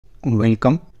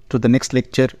Welcome to the next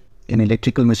lecture in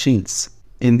electrical machines.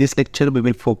 In this lecture, we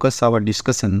will focus our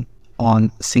discussion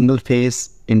on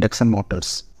single-phase induction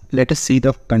motors. Let us see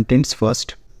the contents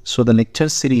first. So the lecture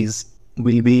series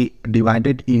will be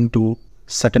divided into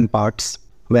certain parts,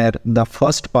 where the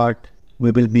first part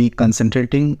we will be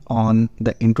concentrating on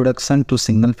the introduction to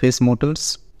single-phase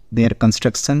motors, their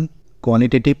construction,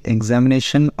 qualitative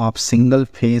examination of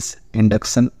single-phase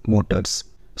induction motors.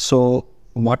 So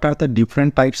what are the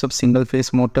different types of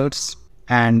single-phase motors?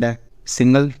 And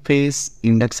single-phase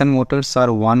induction motors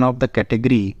are one of the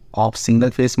category of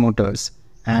single-phase motors,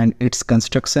 and its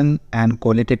construction and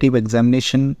qualitative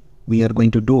examination we are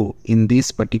going to do in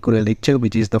this particular lecture,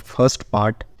 which is the first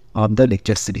part of the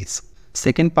lecture series.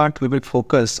 Second part, we will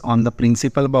focus on the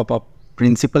principle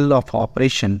of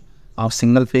operation of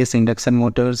single-phase induction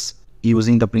motors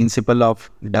using the principle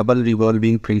of double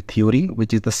revolving field theory,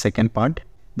 which is the second part.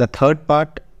 The third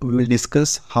part, we will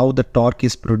discuss how the torque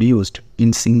is produced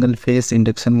in single-phase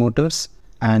induction motors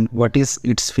and what is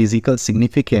its physical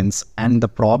significance and the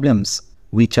problems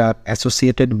which are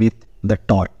associated with the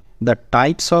torque. The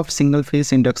types of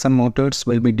single-phase induction motors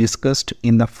will be discussed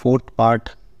in the fourth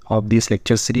part of this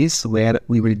lecture series, where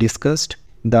we will discuss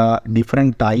the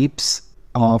different types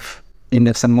of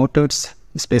induction motors,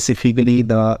 specifically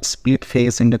the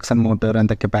split-phase induction motor and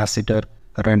the capacitor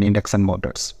run induction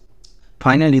motors.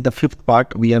 Finally, the fifth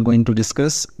part, we are going to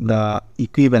discuss the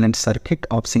equivalent circuit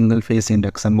of single-phase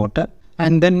induction motor.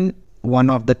 And then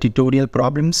one of the tutorial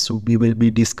problems, we will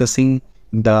be discussing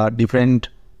the different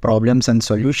problems and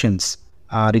solutions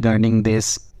regarding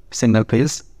these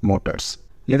single-phase motors.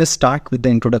 Let us start with the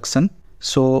introduction.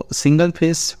 So,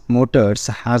 single-phase motors,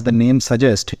 as the name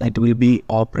suggests, it will be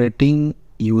operating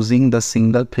using the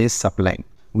single-phase supply.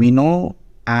 We know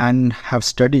and have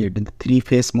studied the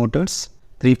three-phase motors.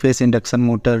 Three-phase induction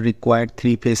motor required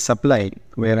three-phase supply,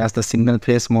 whereas the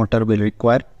single-phase motor will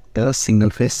require the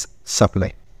single-phase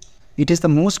supply. It is the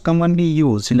most commonly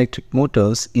used electric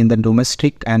motors in the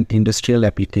domestic and industrial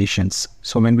applications.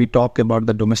 So when we talk about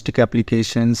the domestic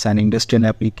applications and industrial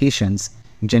applications,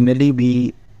 generally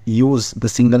we use the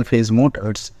single-phase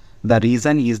motors. The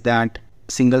reason is that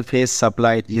single-phase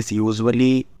supply is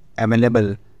usually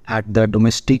available at the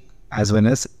domestic as well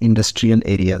as industrial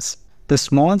areas. The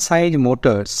small size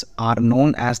motors are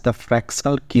known as the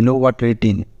fractional kilowatt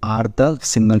rating are the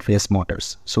single phase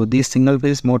motors. So these single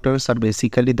phase motors are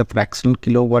basically the fractional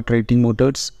kilowatt rating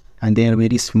motors, and they are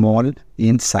very small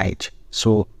in size.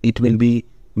 So it will be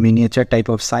miniature type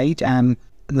of size, and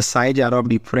the size are of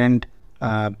different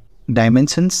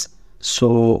dimensions.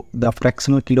 So the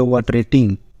fractional kilowatt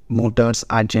rating motors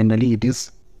are generally it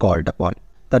is called upon.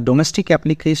 The domestic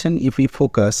application, if we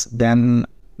focus, then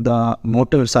the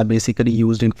motors are basically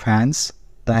used in fans,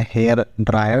 the hair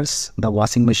dryers, the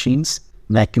washing machines,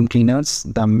 vacuum cleaners,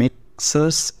 the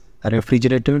mixers,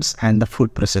 refrigerators, and the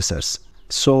food processors.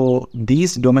 So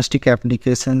these domestic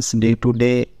applications, day to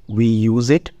day we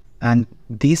use it, and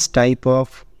these type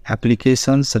of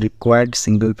applications required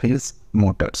single phase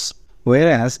motors.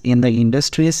 Whereas in the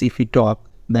industries, if we talk,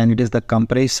 then it is the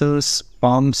compressors,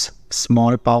 pumps,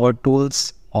 small power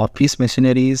tools, office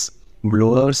machineries,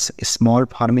 blowers, small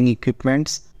farming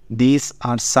equipments. These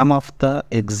are some of the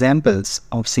examples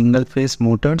of single-phase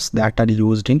motors that are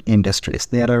used in industries.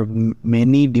 There are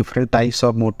many different types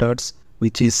of motors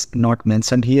which is not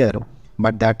mentioned here,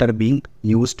 but that are being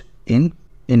used in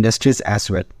industries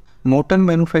as well. Motor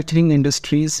manufacturing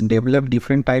industries develop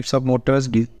different types of motors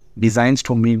designed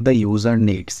to meet the user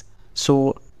needs.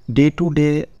 So day to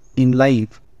day in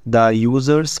life, the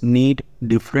users need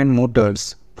different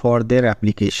motors for their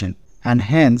application. And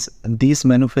hence, these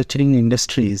manufacturing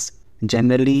industries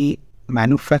generally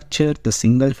manufacture the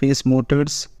single-phase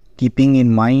motors, keeping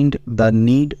in mind the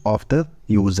need of the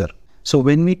user. So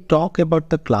when we talk about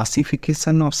the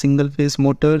classification of single-phase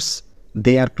motors,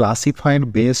 they are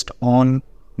classified based on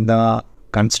the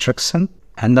construction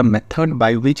and the method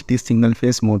by which these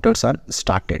single-phase motors are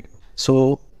started.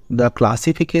 So the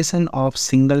classification of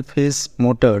single-phase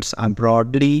motors are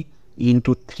broadly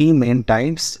into three main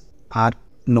types are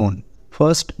known.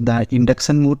 First, the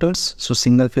induction motors. So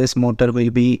single phase motor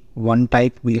will be one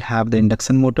type. We'll have the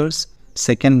induction motors.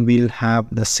 Second, we'll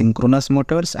have the synchronous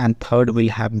motors, and third, we'll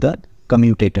have the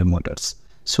commutator motors.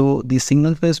 So the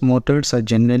single phase motors are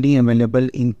generally available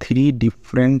in three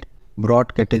different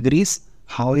broad categories.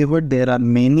 However, there are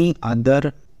many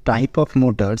other type of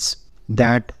motors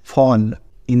that fall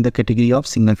in the category of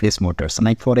single phase motors.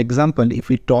 Like for example, if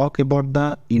we talk about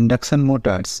the induction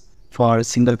motors for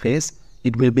single phase,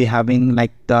 it will be having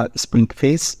like the split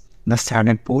phase, the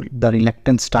standard pole, the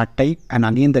reluctance start type, and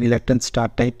again the reluctance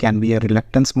start type can be a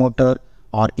reluctance motor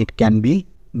or it can be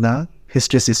the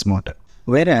hysteresis motor.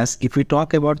 Whereas if we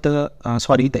talk about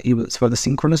for the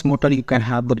synchronous motor, you can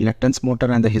have the reluctance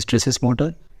motor and the hysteresis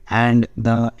motor, and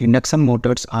the induction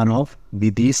motors are of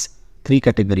these three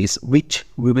categories, which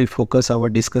we will focus our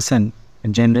discussion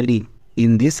generally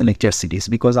in this lecture series,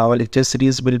 because our lecture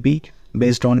series will be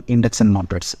based on induction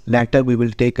motors. Later we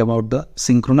will take about the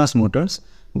synchronous motors,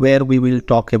 where we will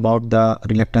talk about the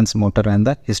reluctance motor and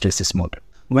the hysteresis motor.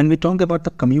 When we talk about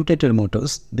the commutator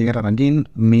motors, there are again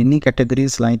many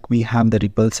categories, like we have the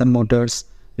repulsion motors,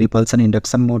 repulsion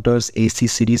induction motors, AC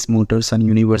series motors, and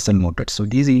universal motors. So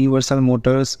these universal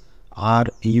motors are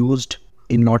used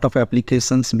in lot of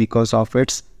applications because of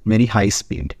its very high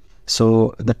speed.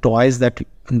 So the toys that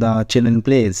the children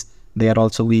plays, there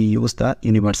also we use the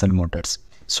universal motors.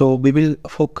 So we will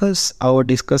focus our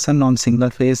discussion on single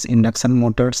phase induction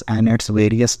motors and its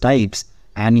various types,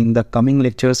 and in the coming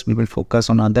lectures we will focus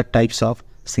on other types of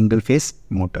single phase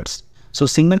motors. So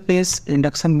single phase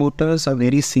induction motors are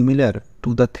very similar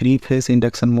to the three phase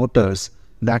induction motors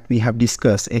that we have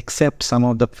discussed, except some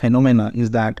of the phenomena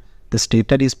is that the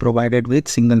stator is provided with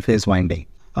single phase winding.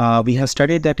 We have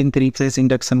studied that in three phase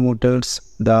induction motors,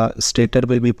 the stator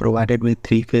will be provided with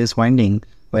three phase winding,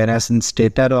 whereas in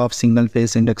stator of single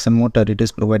phase induction motor, it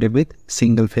is provided with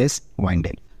single phase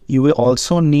winding. You will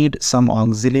also need some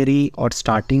auxiliary or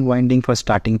starting winding for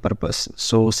starting purpose.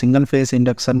 So single phase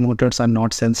induction motors are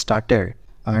not self-started,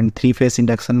 and three phase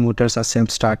induction motors are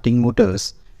self-starting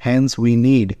motors. Hence we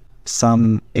need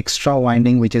some extra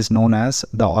winding, which is known as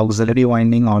the auxiliary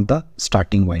winding or the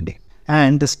starting winding.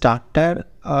 And the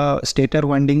stator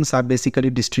windings are basically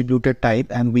distributed type,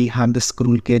 and we have the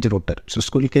squirrel-cage rotor. So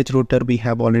squirrel-cage rotor we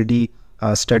have already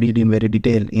studied in very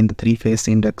detail in the three phase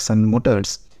induction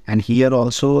motors, and here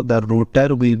also the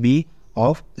rotor will be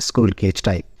of squirrel-cage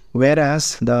type.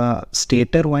 Whereas the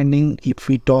stator winding, if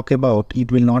we talk about,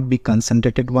 it will not be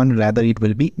concentrated one, rather it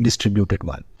will be distributed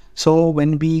one. So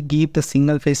when we give the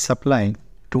single phase supply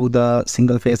to the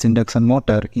single phase induction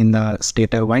motor in the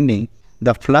stator winding,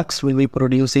 the flux will be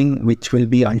producing, which will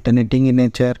be alternating in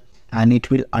nature, and it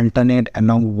will alternate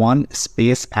along one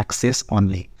space axis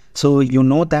only. So you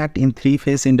know that in three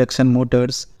phase induction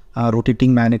motors,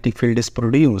 rotating magnetic field is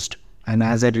produced, and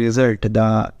as a result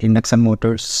the induction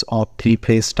motors of three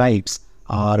phase types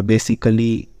are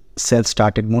basically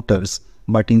self-started motors.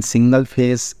 But in single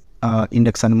phase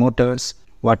induction motors,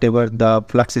 whatever the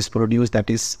flux is produced,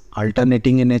 that is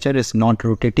alternating in nature, is not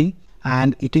rotating,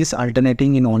 and it is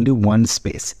alternating in only one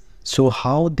space. So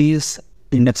how this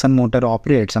induction motor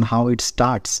operates and how it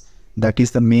starts, that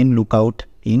is the main lookout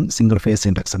in single phase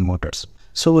induction motors.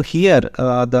 So here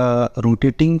the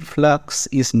rotating flux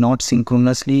is not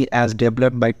synchronously as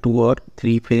developed by two or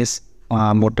three phase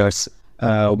motors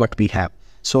what we have.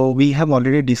 So we have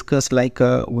already discussed, like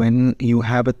when you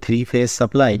have a three phase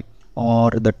supply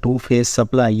or the two phase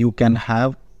supply, you can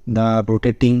have the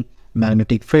rotating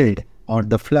magnetic field or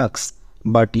the flux,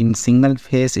 but in single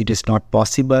phase it is not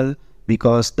possible,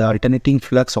 because the alternating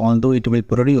flux, although it will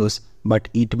produce, but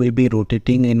it will be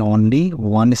rotating in only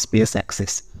one space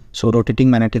axis. So rotating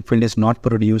magnetic field is not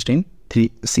produced in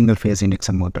three single phase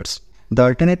induction motors. The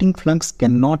alternating flux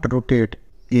cannot rotate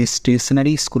a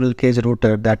stationary squirrel cage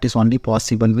rotor, that is only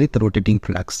possible with rotating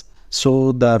flux.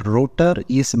 So the rotor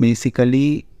is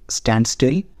basically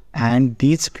standstill, and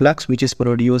this flux which is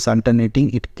produced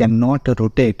alternating, it cannot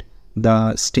rotate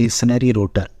the stationary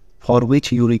rotor, for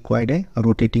which you require a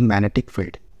rotating magnetic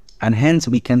field. And hence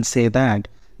we can say that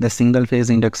the single phase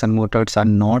induction motors are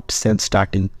not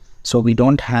self-starting. So we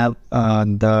don't have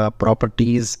the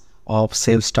properties of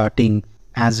self-starting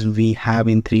as we have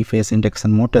in three phase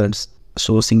induction motors.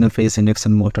 So single phase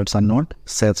induction motors are not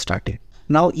self-starting.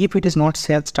 Now if it is not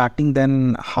self-starting,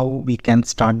 then how we can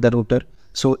start the rotor?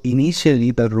 So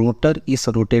initially the rotor is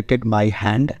rotated by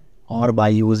hand or by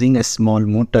using a small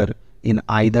motor in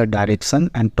either direction,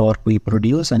 and torque we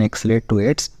produce and accelerate to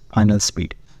its final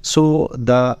speed. So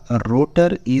the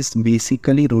rotor is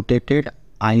basically rotated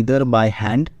either by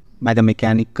hand, by the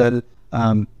mechanical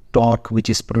torque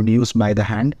which is produced by the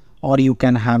hand, or you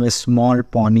can have a small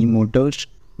pony motor,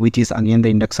 which is again the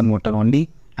induction motor only,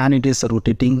 and it is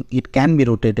rotating. It can be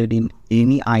rotated in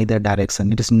any either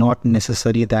direction. It is not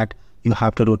necessary that you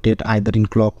have to rotate either in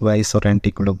clockwise or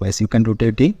anti-clockwise. You can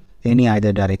rotate in any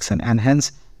either direction, and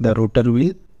hence the rotor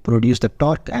will produce the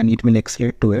torque and it will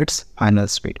accelerate to its final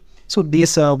speed. So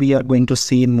this we are going to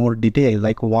see in more detail,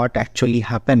 like what actually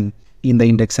happened in the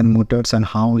induction motors and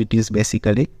how it is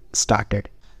basically started.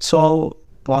 So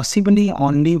possibly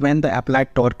only when the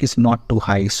applied torque is not too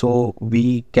high. So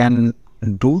we can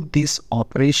do this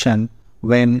operation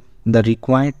when the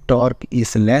required torque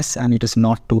is less and it is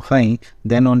not too high,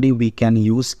 then only we can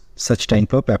use such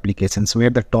type of applications. Where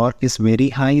the torque is very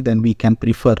high, then we can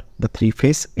prefer the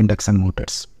three-phase induction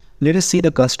motors. Let us see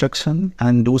the construction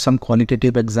and do some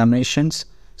qualitative examinations.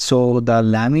 So the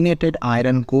laminated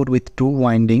iron core with two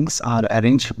windings are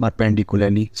arranged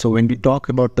perpendicularly. So when we talk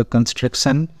about the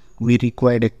construction, we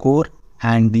require a core,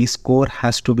 and this core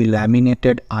has to be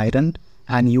laminated iron,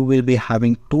 and you will be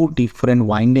having two different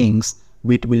windings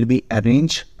which will be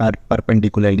arranged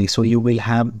perpendicularly. So you will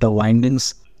have the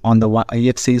windings on the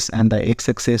y-axis and the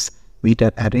x-axis which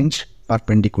are arranged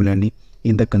perpendicularly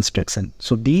in the construction.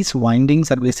 So these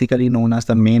windings are basically known as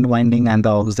the main winding and the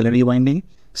auxiliary winding.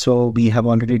 So we have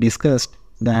already discussed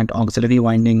that auxiliary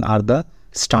winding are the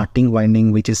starting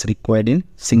winding which is required in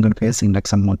single phase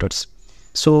induction motors.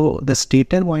 So the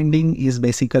stator winding is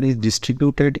basically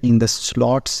distributed in the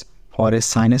slots for a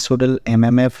sinusoidal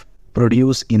MMF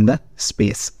produced in the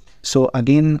space. So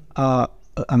again,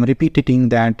 I'm repeating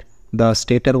that the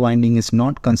stator winding is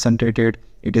not concentrated.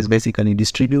 It is basically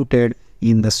distributed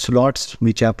in the slots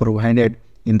which are provided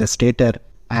in the stator,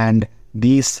 and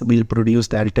these will produce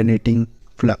the alternating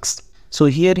flux. So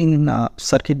here in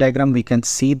circuit diagram, we can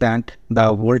see that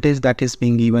the voltage that is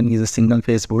being given is a single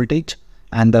phase voltage,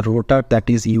 and the rotor that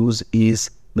is used is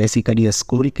basically a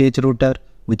squirrel-cage rotor,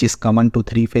 which is common to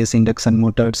three-phase induction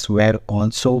motors, where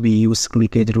also we use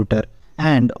squirrel-cage rotor.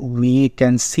 And we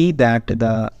can see that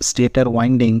the stator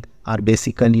winding are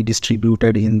basically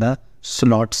distributed in the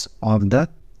slots of the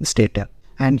stator.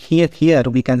 And here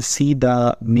we can see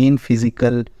the main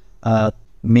physical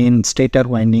main stator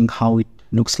winding, how it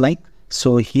looks like.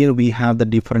 So here we have the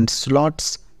different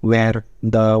slots where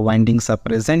the windings are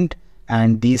present,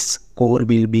 and this core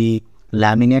will be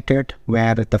laminated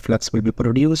where the flux will be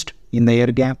produced in the air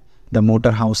gap. The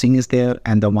motor housing is there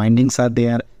and the windings are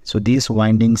there. So these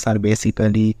windings are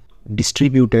basically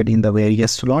distributed in the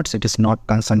various slots. It is not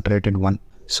concentrated one.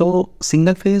 So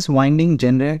single phase winding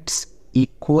generates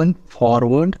equal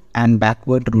forward and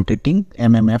backward rotating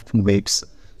MMF waves.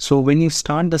 So when you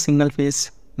start the single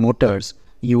phase motors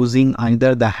using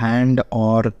either the hand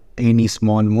or any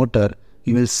small motor,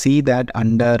 you will see that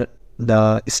under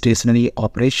the stationary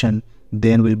operation,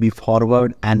 there will be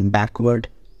forward and backward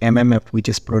MMF which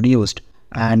is produced,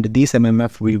 and these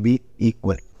MMF will be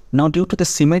equal. Now due to the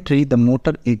symmetry, the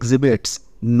motor exhibits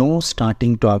no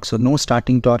starting torque. So no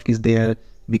starting torque is there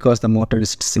because the motor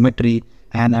is symmetry,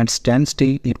 and at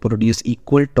standstill it produces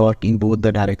equal torque in both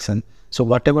the direction. So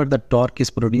whatever the torque is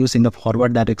produced in the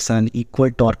forward direction,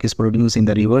 equal torque is produced in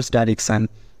the reverse direction,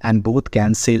 and both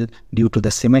cancel due to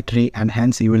the symmetry, and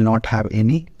hence you will not have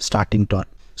any starting torque.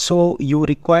 So you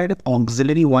require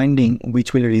auxiliary winding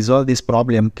which will resolve this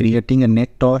problem, creating a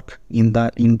net torque in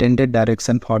the intended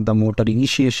direction for the motor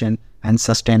initiation and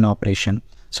sustain operation.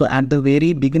 So at the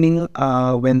very beginning,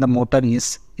 when the motor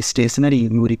is stationary,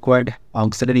 you require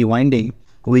auxiliary winding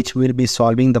which will be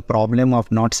solving the problem of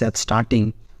not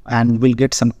self-starting, and will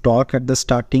get some torque at the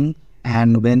starting,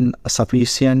 and when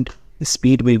sufficient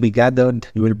speed will be gathered,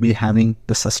 you will be having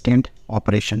the sustained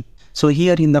operation. So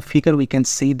here in the figure we can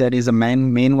see there is a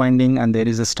main winding and there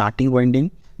is a starting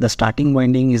winding. The starting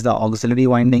winding is the auxiliary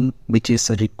winding which is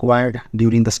required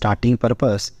during the starting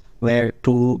purpose, where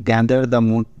to gather the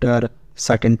motor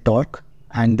certain torque,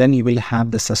 and then you will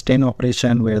have the sustain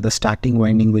operation where the starting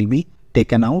winding will be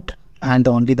taken out and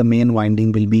only the main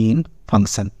winding will be in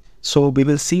function. So we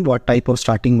will see what type of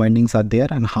starting windings are there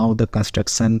and how the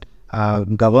construction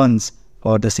governs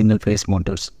for the single phase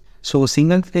motors. So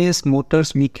single phase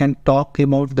motors, we can talk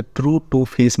about the true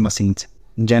two-phase machines.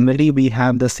 Generally we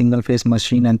have the single phase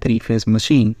machine and three-phase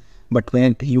machine, but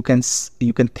when you can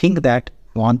think that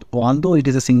although it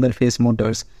is a single phase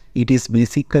motors, it is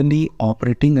basically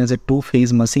operating as a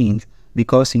two-phase machine,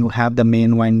 because you have the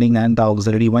main winding and the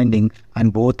auxiliary winding,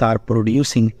 and both are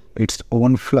producing its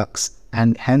own flux,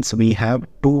 and hence we have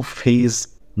two-phase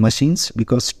machines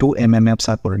because two MMFs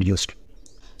are produced.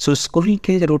 So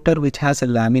squirrel-cage rotor which has a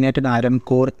laminated iron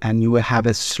core, and you have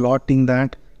a slot in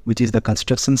that which is the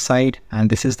construction side, and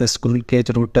this is the squirrel-cage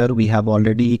rotor we have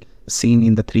already seen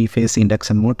in the three-phase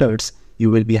induction motors. You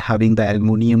will be having the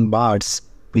aluminum bars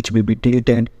which will be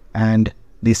tilted, and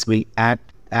this will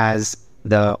act as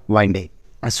the winding.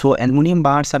 So aluminum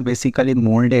bars are basically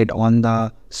molded on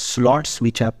the slots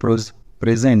which are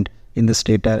present in the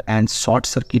stator and short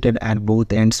circuited at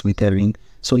both ends with a ring.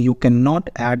 So you cannot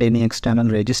add any external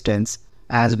resistance,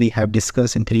 as we have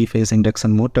discussed in three-phase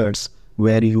induction motors,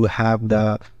 where you have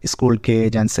the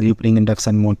squirrel-cage and slip ring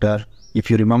induction motor. If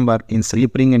you remember, in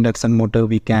slip ring induction motor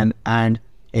we can add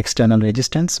external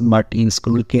resistance, but in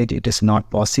squirrel-cage it is not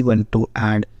possible to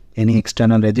add any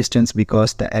external resistance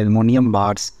because the aluminum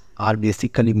bars are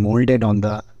basically molded on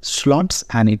the slots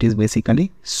and it is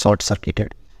basically short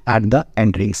circuited at the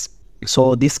end rays.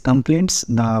 So this completes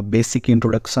the basic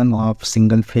introduction of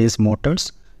single phase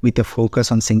motors with a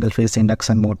focus on single phase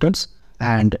induction motors,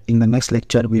 and in the next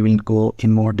lecture we will go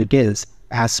in more details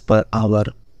as per our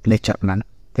lecture plan.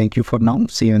 Thank you for now.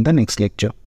 See you in the next lecture.